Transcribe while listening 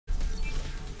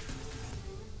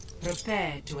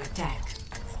Prepare to attack.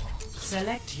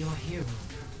 Select your hero.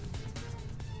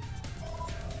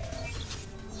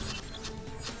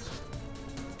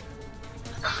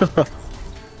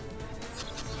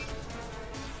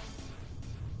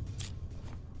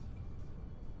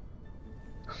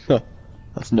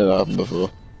 That's never happened before.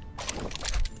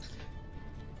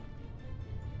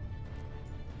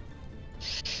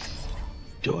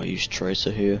 Do I use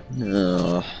Tracer here?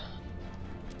 No.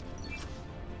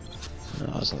 No,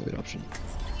 that's not a good option.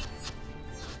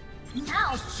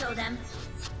 I'll show them.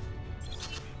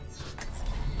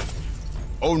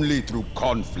 Only through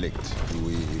conflict do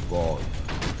we evolve.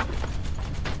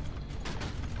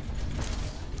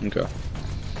 Okay.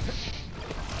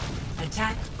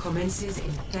 Attack commences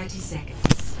in 30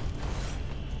 seconds.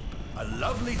 A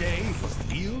lovely day for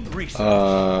field research.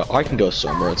 I can go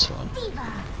somewhere, it's fine.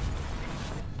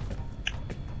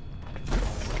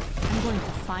 I'm going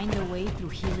to find a way through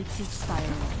Helix's spirals.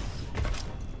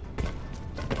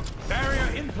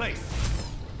 Barrier in place.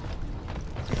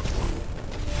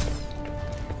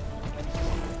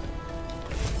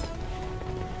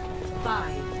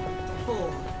 Five,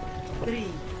 4, 3,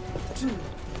 2,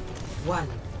 1.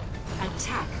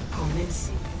 Attack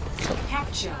commencing.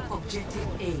 Capture objective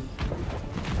A.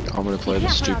 I'm gonna play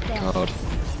this stupid card.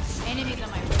 Enemies on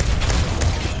my way.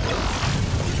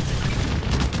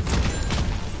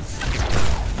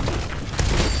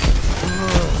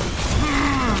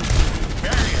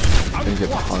 I'm gonna get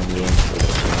behind you.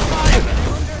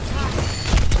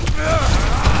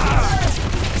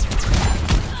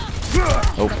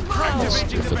 Oh, that's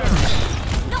stupid.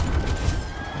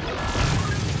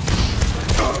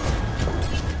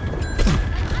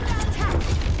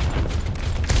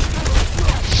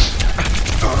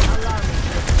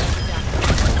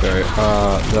 Okay,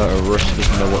 the Rush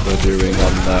doesn't know what they're doing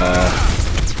on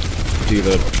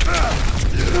D.Va.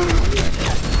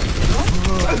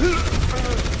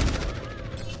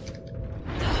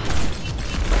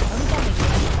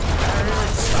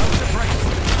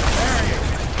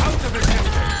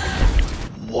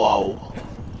 Whoa.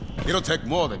 It'll take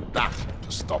more than that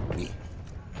to stop me.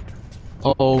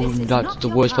 Oh, that's the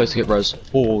worst place to get res.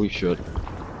 Holy shit.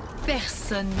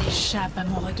 Personne n'échappe à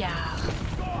mon regard.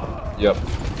 Yep.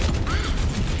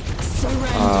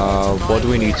 What do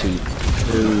we need to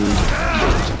do?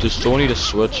 Does someone need a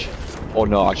switch? Oh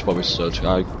no, I should probably switch.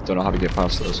 I don't know how to get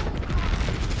past this.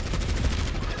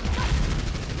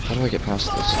 How do I get past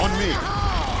this? On me!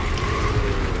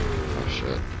 Oh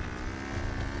shit.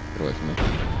 Get away from me.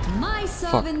 My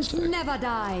servants never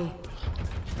die.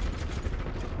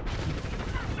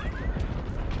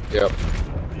 Yep.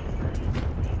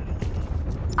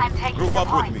 I'm taking Group the up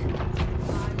point. with me.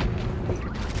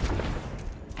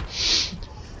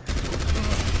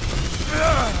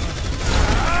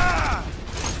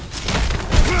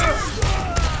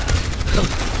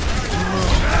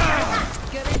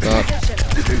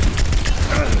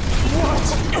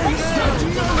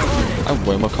 I'm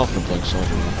way more confident playing Sword.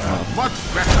 Much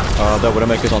better. That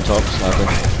Widowmaker's on top, sniping.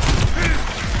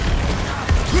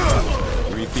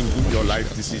 Rethinking your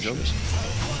life decisions.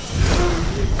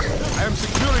 I am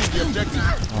securing the objective.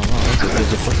 Oh wow,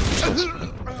 there's a fucking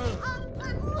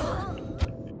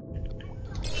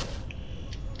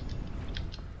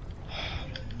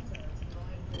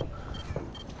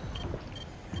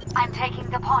I'm taking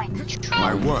the point.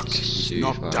 My work to is see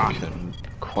not if I done. can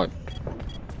quite.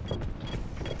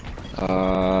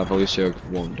 Valicio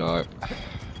won't die.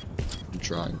 I'm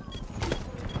trying.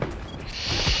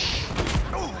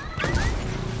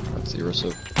 That's the Ursa.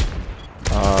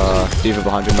 D.Va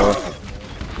behind you, Noah.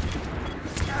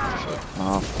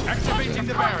 Oh. Activating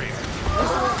the barrier.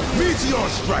 Meteor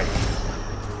strike.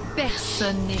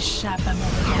 Personne n'échappe à mon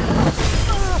regard.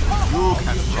 You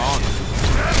can run.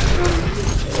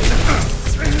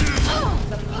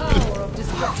 The power of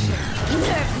destruction.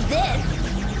 Nerf this.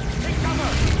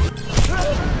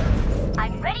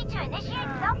 I'm ready to initiate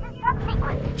self-destruct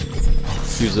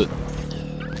sequence. Use it.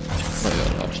 Oh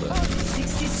yeah, actually.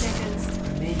 60 seconds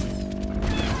remaining.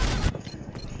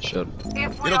 Shit.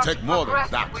 If we It'll are take to more than progress,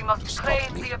 that we to must stop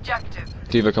claim me. the objective.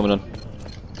 D.Va coming in.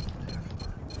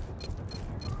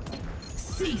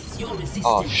 Cease your resistance.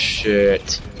 Oh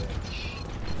shit.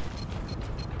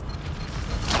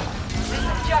 This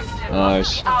objective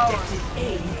Nice. ours. Objective A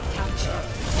captured.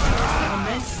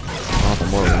 Commence Oh, the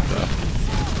more of that.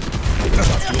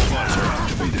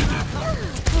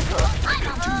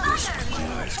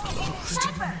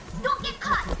 Don't get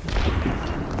caught.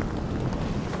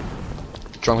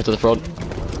 Drunk to the front.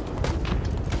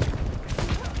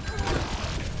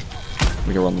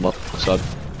 We can run them up side.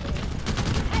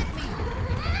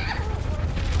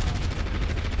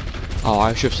 Oh,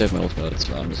 I should have saved my ultimate. It's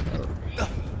fine. Doesn't matter.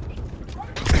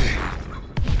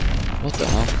 What the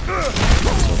hell?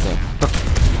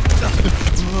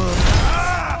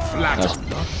 Flat. Nice.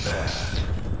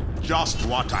 Just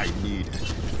what I needed.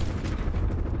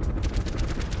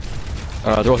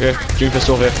 They're all here. Juniper's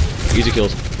still here. Easy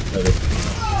kills. There we go.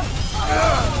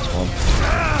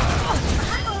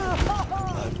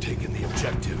 I've taken the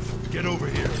objective. Get over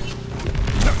here.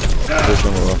 There's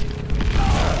no more.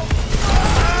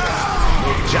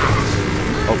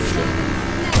 Oh shit.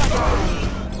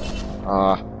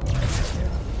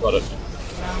 Got it.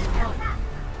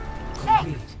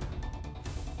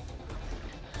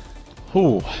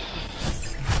 Ooh.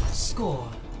 Score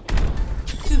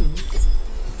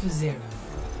 2-0.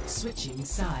 Switching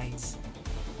sides.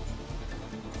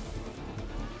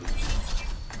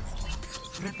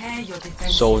 Prepare your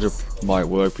defenses. Soldier might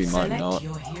work, but he might Select not.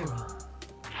 your hero.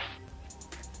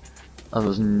 And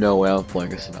there's no way I'm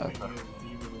playing a sniper.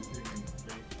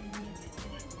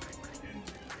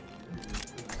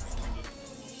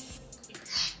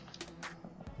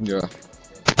 Yeah.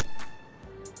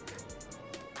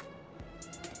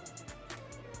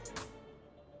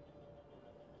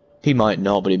 He might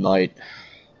not, but he might.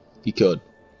 He could.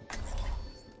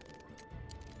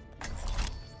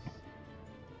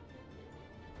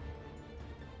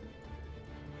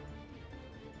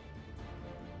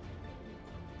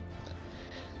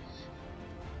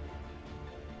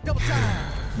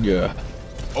 Yeah.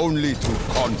 Only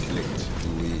through conflict do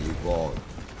we evolve.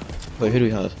 Wait, who do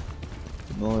we have?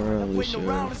 Moira,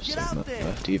 Lucio, Sigma,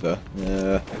 Diva.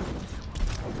 Yeah.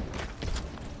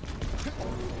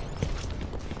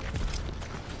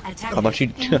 I'm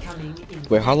actually.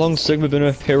 Wait, how long Sigma been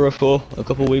a hero for? A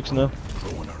couple weeks now?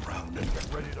 Going around and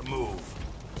get ready to move.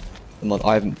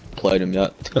 I haven't played him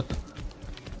yet.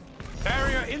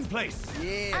 Barrier in place.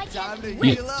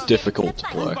 He's difficult to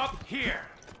play. Move up here.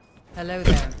 Hello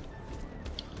there.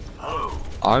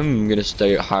 I'm gonna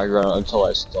stay at high ground until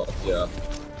I stop, yeah.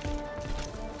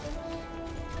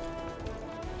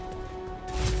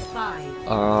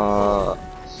 5.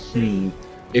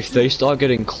 If they start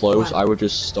getting close, I would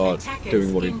just start Attackers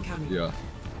doing what he. incoming. Yeah.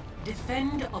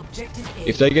 Defend objective A.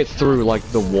 If they get through, like,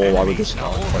 the wall, I would just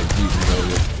start, like, beating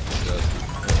over.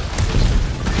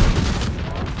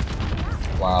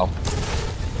 Wow.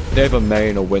 They have a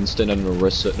main, a Winston, and a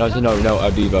Orisa. No,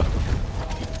 a Diva.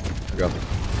 There we go.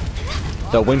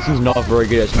 So Winston's not very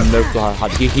good. It's no clue how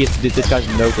this guy's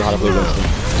no clue how to play Winston.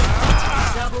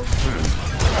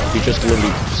 He just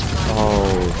literally. Oh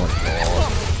my god.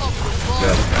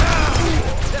 Yeah.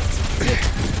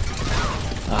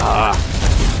 Ah,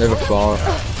 never far.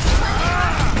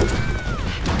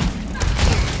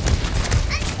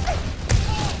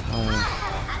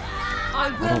 I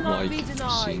don't like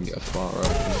seeing it far out.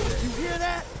 You hear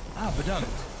that? Ah, bedunk.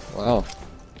 Wow.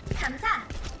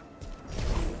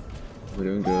 We're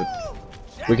doing good.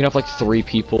 We can have like 3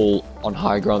 people on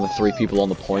high ground and 3 people on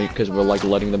the point because we're like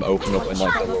letting them open up in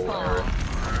like the lower area.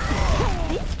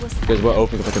 Because we're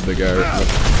opening up like a big area.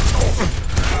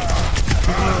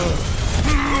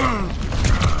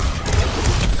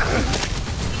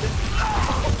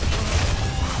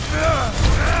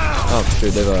 Oh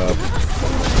shit, they've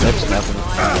snapping.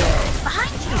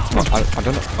 I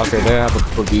don't know. Okay, they have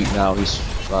a beat now.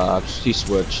 He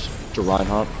switched to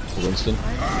Reinhardt to Winston.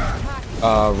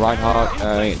 Reinhardt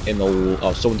in the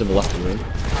someone's in the left of the room, I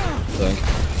think.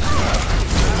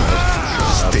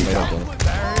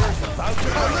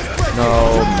 No,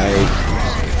 mate.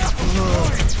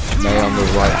 May on the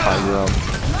right high ground.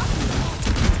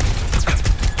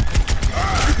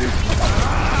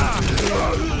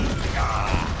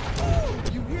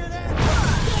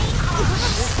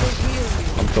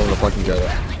 I'm throwing if I can get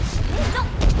it.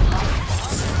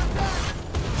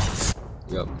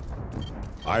 Yep.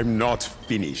 I'm not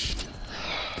finished.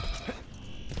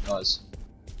 Nice.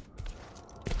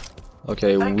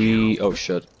 Okay, oh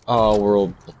shit. Oh, we're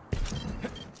all.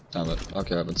 Damn it.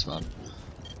 Okay, I've been spammed.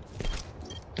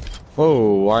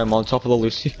 Whoa, I'm on top of the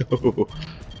Lucio.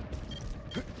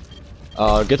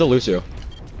 Get the Lucio.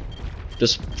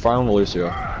 Just fire on the Lucio.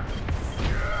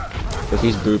 Because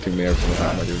he's booping me every single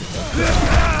time I do anything.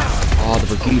 Oh, the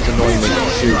Brigitte's annoying me.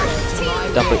 Shoot.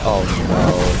 Definitely. Oh no.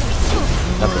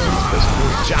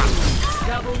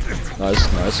 Nice.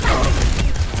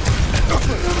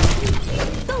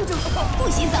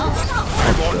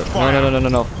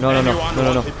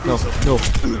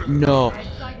 No.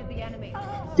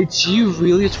 Did she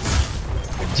really?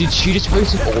 Did she just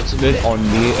waste an ultimate on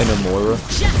me and Amora?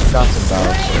 That's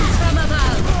embarrassing.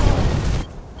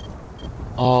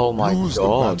 Oh my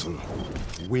god.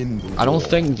 win the I don't war.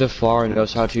 think the Pharah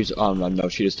knows how to use. No,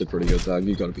 she just did pretty good though.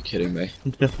 You gotta be kidding me.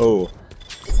 No.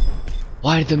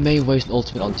 Why did the Mei waste an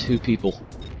ultimate on 2 people?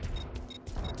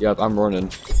 Yep, I'm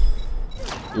running.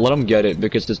 Let him get it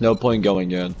because there's no point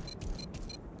going in.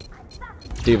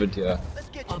 David, yeah.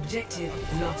 Objective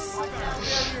lost.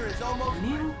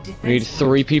 New We need defense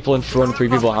 3 people in front, 3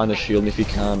 people behind the shield, and if you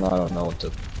can, I don't know what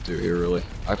to do here really.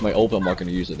 I have my ult, but I'm not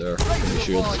gonna use it there. In the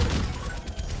shields.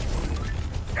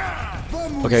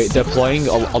 Okay, they're playing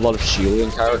a lot of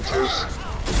shielding characters.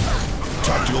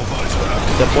 Tactical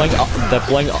visor. They're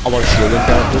playing a lot of shielding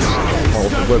characters. Oh,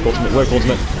 work ultimate, work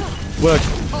ultimate. Work!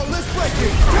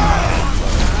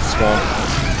 Spawn.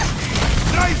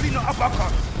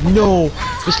 No!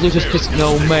 This loser's pissed.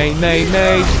 No, Mei.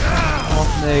 Oh,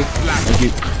 Mei. Thank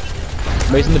you.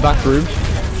 Mei's in the back room.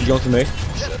 She's going for me.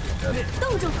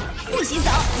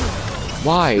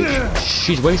 Why?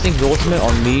 She's wasting her ultimate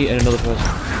on me and another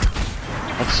person.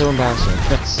 That's so embarrassing.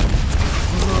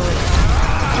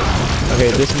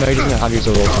 Okay, this Mei doesn't have use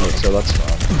her ultimate, so that's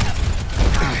fine.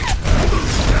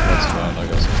 That's fine, I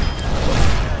guess.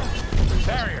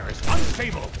 Barrier is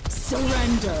unstable.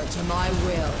 Surrender to my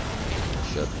will.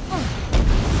 Shit.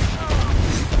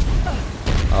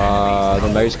 The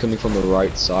Mei's coming from the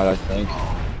right side, I think.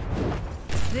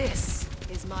 This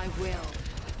is my will.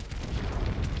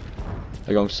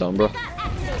 They're going Sombra.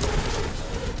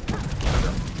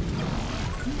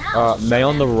 Mei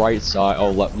on the right side.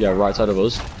 Oh, left. Yeah, right side of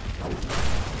us.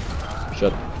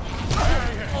 Shit.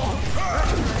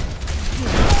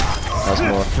 That's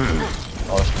more.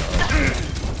 Oh, that's more.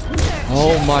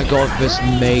 Oh my god, this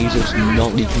Mei is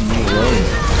not leaving me alone.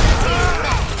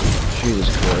 Jesus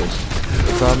Christ.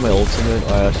 If I had my ultimate,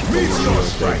 I actually probably would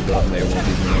have taken that Mei won't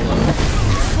leave me alone.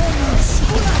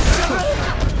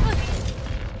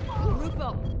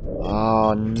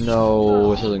 Oh no,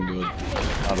 this isn't good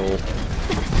at all.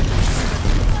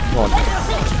 Come on.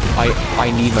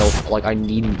 I need I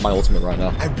need my ultimate right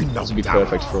now. This would be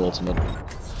perfect for an ultimate.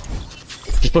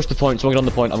 Just push the point, someone get on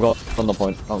the point, I'm on the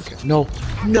point. Okay. No,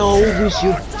 who's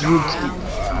your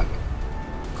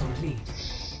complete.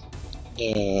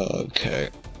 Okay.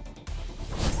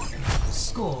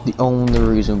 Score. The only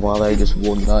reason why they just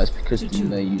won that is because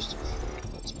they used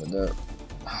ultimate there.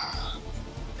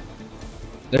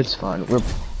 It's fine.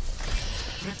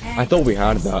 I thought we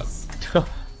had that.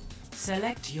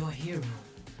 Select your hero.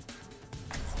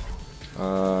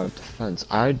 Defense.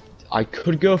 I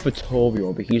could go for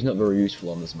Torbjorn, but he's not very useful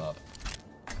on this map.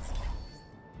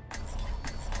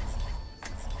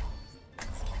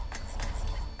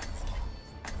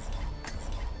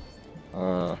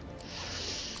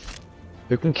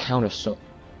 Who can counter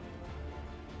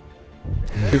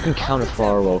Who can counter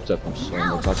Pharah except from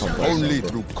Sombra? I can't play Only Sombra.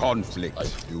 through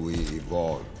conflict do we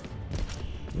evolve.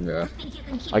 Yeah.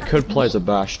 I could play as a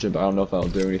Bastion, but I don't know if that'll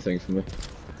do anything for me.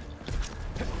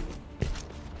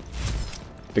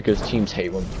 Because teams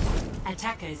hate one.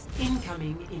 Attackers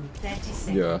incoming in 30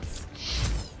 seconds. Yeah.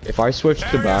 If I switch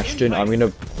to Bastion, I'm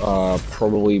gonna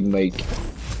probably make.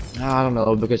 I don't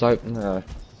know because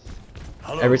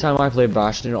every time I play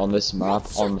Bastion on this map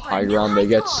on high ground, they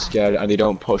get scared and they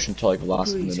don't push until like the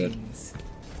last minute.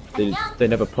 They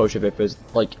never push if there's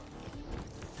like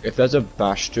if there's a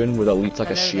Bastion with at least like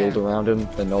a shield around him,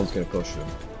 then no one's gonna push him.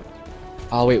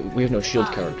 Oh wait, we have no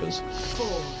shield characters. 4,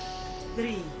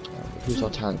 3. Who's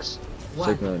our tanks?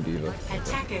 Sigma and Diva.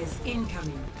 Attackers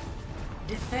incoming.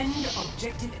 Defend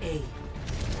objective A.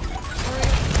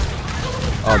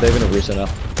 Oh, they're gonna reset now.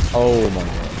 Oh my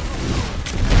god.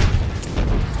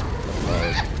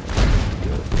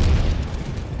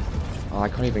 Oh, I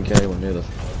can't even get anyone near the.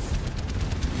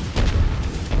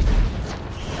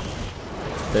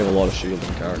 They have a lot of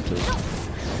shielding characters.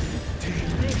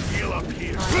 Heal up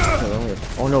here.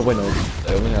 Oh no, wait no.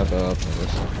 They only have this.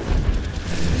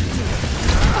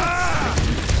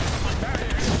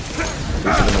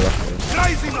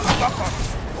 Rising uppercut.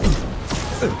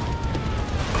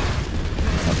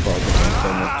 That's probably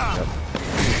yep.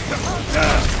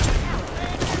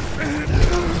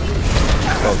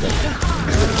 Okay.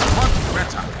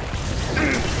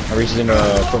 I reached in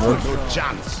front room. No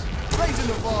chance.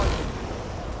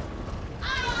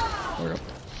 There we go.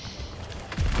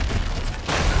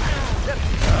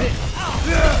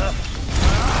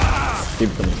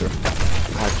 Keep coming through.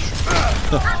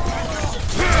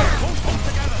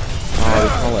 We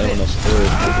can't let anyone else through. We can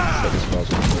shut this mouse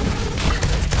off.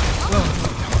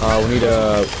 We need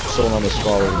someone on the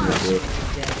spot we can get through.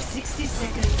 60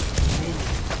 seconds.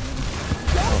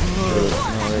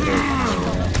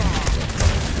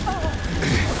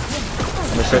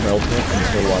 I'm gonna save my ultimate and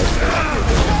just go wise.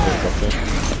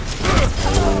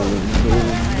 Oh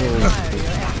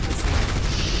no.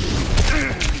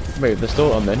 Wait, there's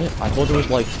still a minute? I thought there was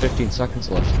like 15 seconds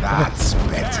left. That's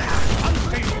better.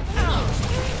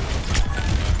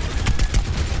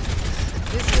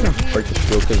 Break the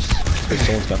shield because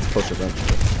someone's got to push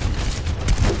eventually.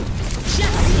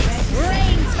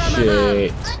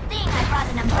 Shit. Good thing I brought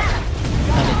an umbrella.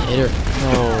 I didn't hit her.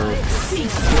 No.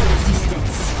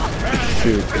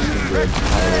 Shoot, this is good.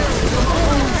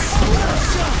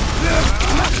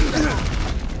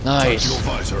 Nice. Your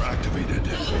visor activated.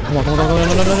 Come on, come on, come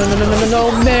on, no,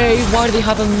 May! Why do they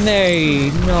have a May?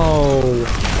 No.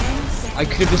 I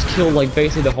could have just killed like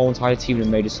basically the whole entire team and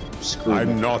May just screwed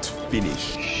me. I'm not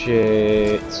finished.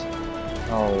 Shit.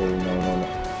 Oh, no.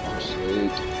 Oh,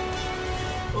 sweet.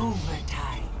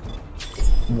 Overtime.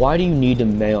 Why do you need a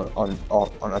May on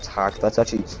attack? That's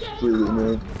actually really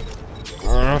annoying.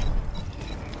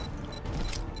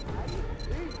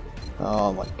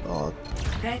 Oh my god.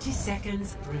 30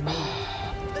 seconds remaining.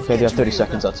 Okay, they have 30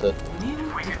 seconds, that's it. We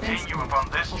continue upon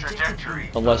this trajectory.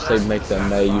 Unless they make their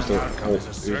May use their ult.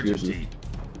 Usually.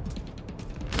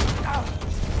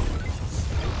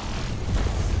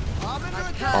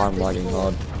 I'm lagging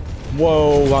hard.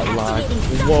 Whoa, that lag.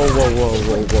 Whoa.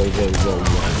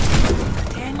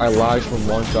 I lagged from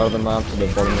one side of the map to the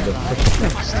bottom of the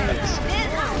freaking steps.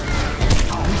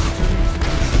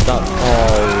 That,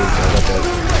 okay.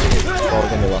 Oh,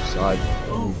 on the left side.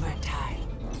 Overtime.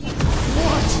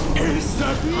 Is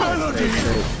that melody?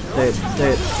 Stay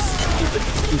it.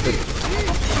 Keep it.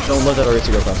 Don't let that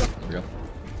already go past. There we go.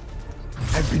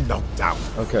 I've been knocked down.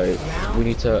 Okay, we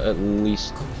need to at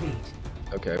least... Complete.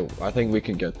 Okay, I think we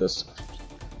can get this.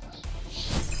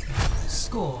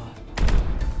 Score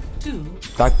 2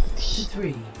 That... to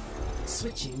 3.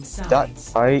 Switching sides.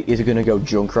 That guy is gonna go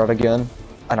Junkrat again,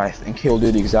 and I think he'll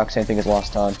do the exact same thing as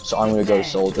last time, so I'm gonna go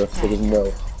Soldier, because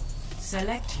no.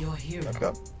 Select your hero.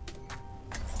 Okay.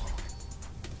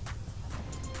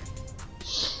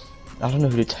 I don't know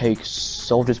who to take.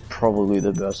 Soldier's probably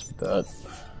the best bet.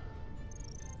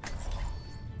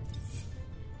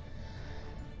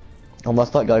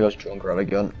 Unless that guy goes Junkrat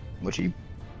again, which he...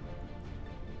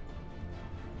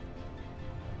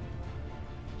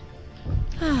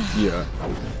 Yeah.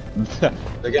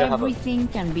 They're gonna have Everything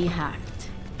can be hacked,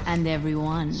 and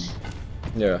everyone.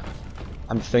 Yeah.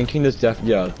 I'm thinking there's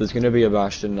there's gonna be a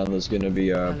Bastion and there's gonna be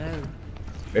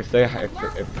if they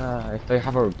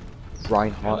have a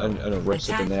Reinhardt and a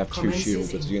Rissa, then they have two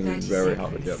shields. It's gonna be very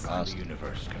hard to get past.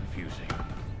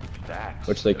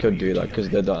 Which they could do that because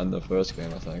they did that in the first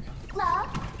game, I think.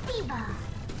 Love, Diva.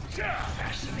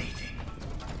 Fascinating.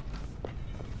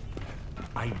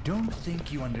 I don't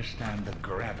think you understand the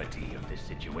gravity of this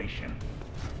situation.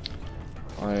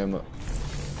 I am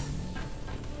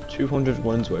 200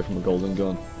 wins away from a golden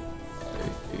gun.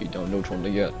 I don't know which one to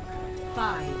get.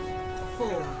 5,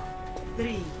 4,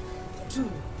 3, 2,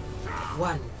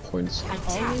 1. Points.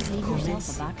 Always leave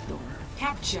yourself a back door.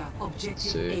 Capture Let's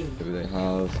objective see A. who they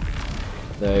have.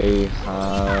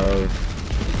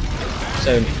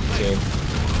 Same team.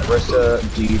 Rissa,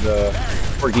 Diva,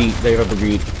 Brigitte. They have a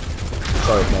Brigitte.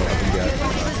 Sorry, no, I didn't get it.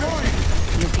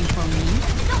 Looking for me?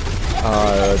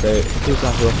 Who's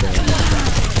that rough one?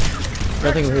 I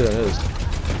don't think who that is.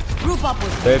 Group up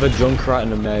with They have a Junkrat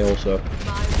and a May also.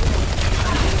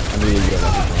 I'm really good at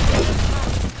that.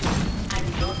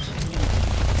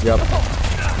 Yep.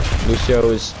 Lucio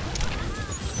is...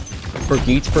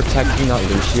 Brigitte's protecting that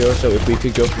Lucio, so if we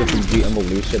could go for the Brigitte and the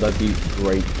Lucio, that'd be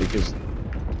great, because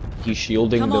he's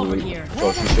shielding the Lucio.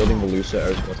 So she's shielding the Lucio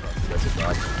as well.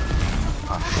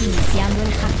 Iniciando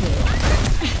el hackeo.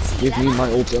 Give me my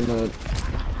ult and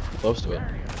close to it.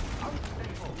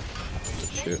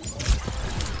 Shoot.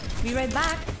 Be right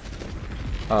back.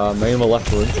 May on the left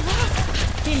room.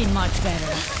 Feeling much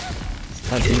better.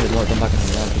 That team is like them back in the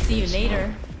lab. See you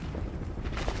later.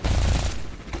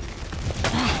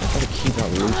 Gotta keep that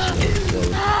Lucio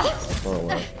far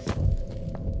away.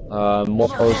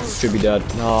 Morpho's should be dead.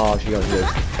 No, she got hit.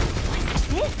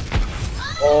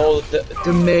 Oh,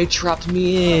 the May trapped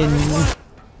me in.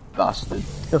 Bastard.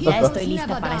 Ya estoy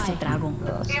lista para ese trago.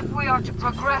 If we are to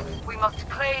progress, we must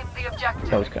claim the objective.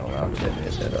 That was kind of loud.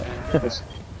 Didn't say that.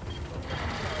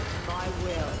 My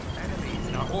will. Enemies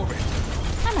in our orbit.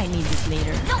 I might need this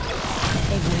later.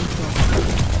 Egoito.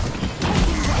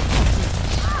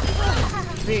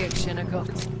 Reaction got.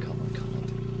 Come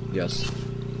on. Yes.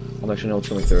 I'm actually know what's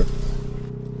coming through.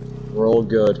 We're all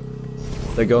good.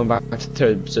 They're going back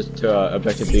to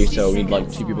objective B, so we need like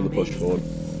 2 people to push forward.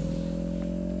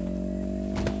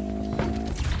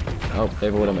 Oh,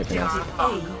 they've already making it. Objective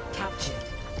A captured.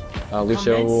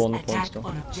 Lucio Commence on the point attack still.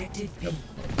 on objective B.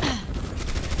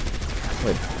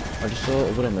 Wait, I just saw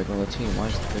a Widowmaker on the team. Why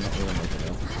is the Widowmaker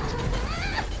now?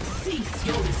 Cease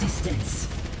your resistance.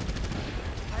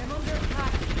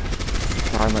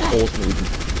 Alright, my ult's moving.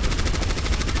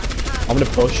 I'm gonna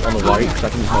push on the right so I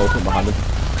can use my ult from behind him.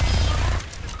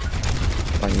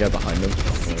 If I can get behind him.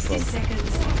 60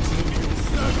 seconds.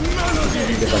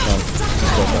 Yes, I can.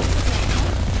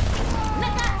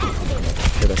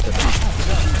 Let's go.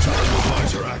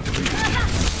 Visor activated.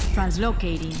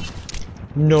 Translocating.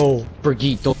 No,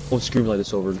 Brigitte, don't scream like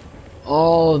this over.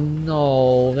 Oh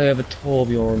no, they have a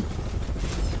Torbjorn.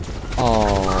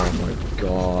 Oh my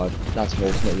god, that's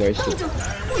ultimate wasted.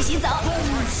 不洗澡。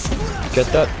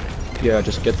 Get that? Yeah,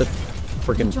 just get the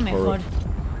freaking Mucho mejor. turret.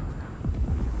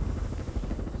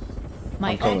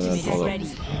 My I'm coming in, ultimate is hold up. ready.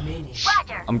 Remaining.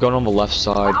 Roger. I'm going on the left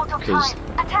side Out of because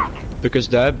time. Attack.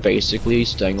 they're basically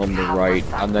staying on the right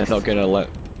and they're not gonna let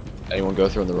anyone go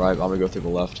through on the right. I'm gonna go through the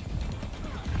left.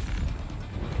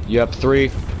 Yep,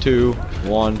 3, 2,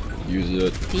 1, use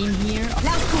it. Team here.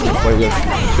 Wait,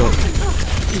 let's go.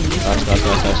 Nice.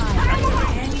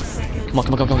 Come on.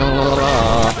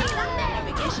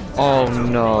 Oh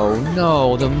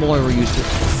no, the Moira used it.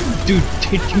 Dude,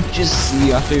 did you just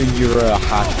see after your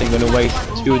hash thing went away,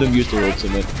 2 of them used their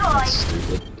ultimate? That's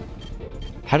stupid.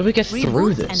 How do we get through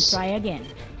Reboot and this? try again.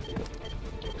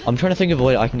 I'm trying to think of a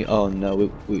way I can. Oh no,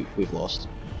 we've lost.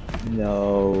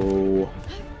 No.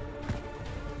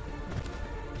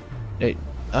 Hey,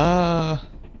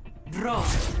 Draw.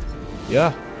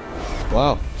 yeah.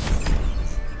 Wow.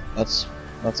 That's.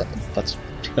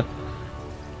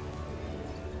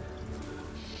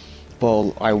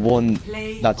 Well, I won.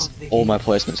 That's all my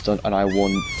placements done, and I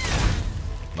won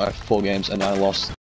my 4 games, and I lost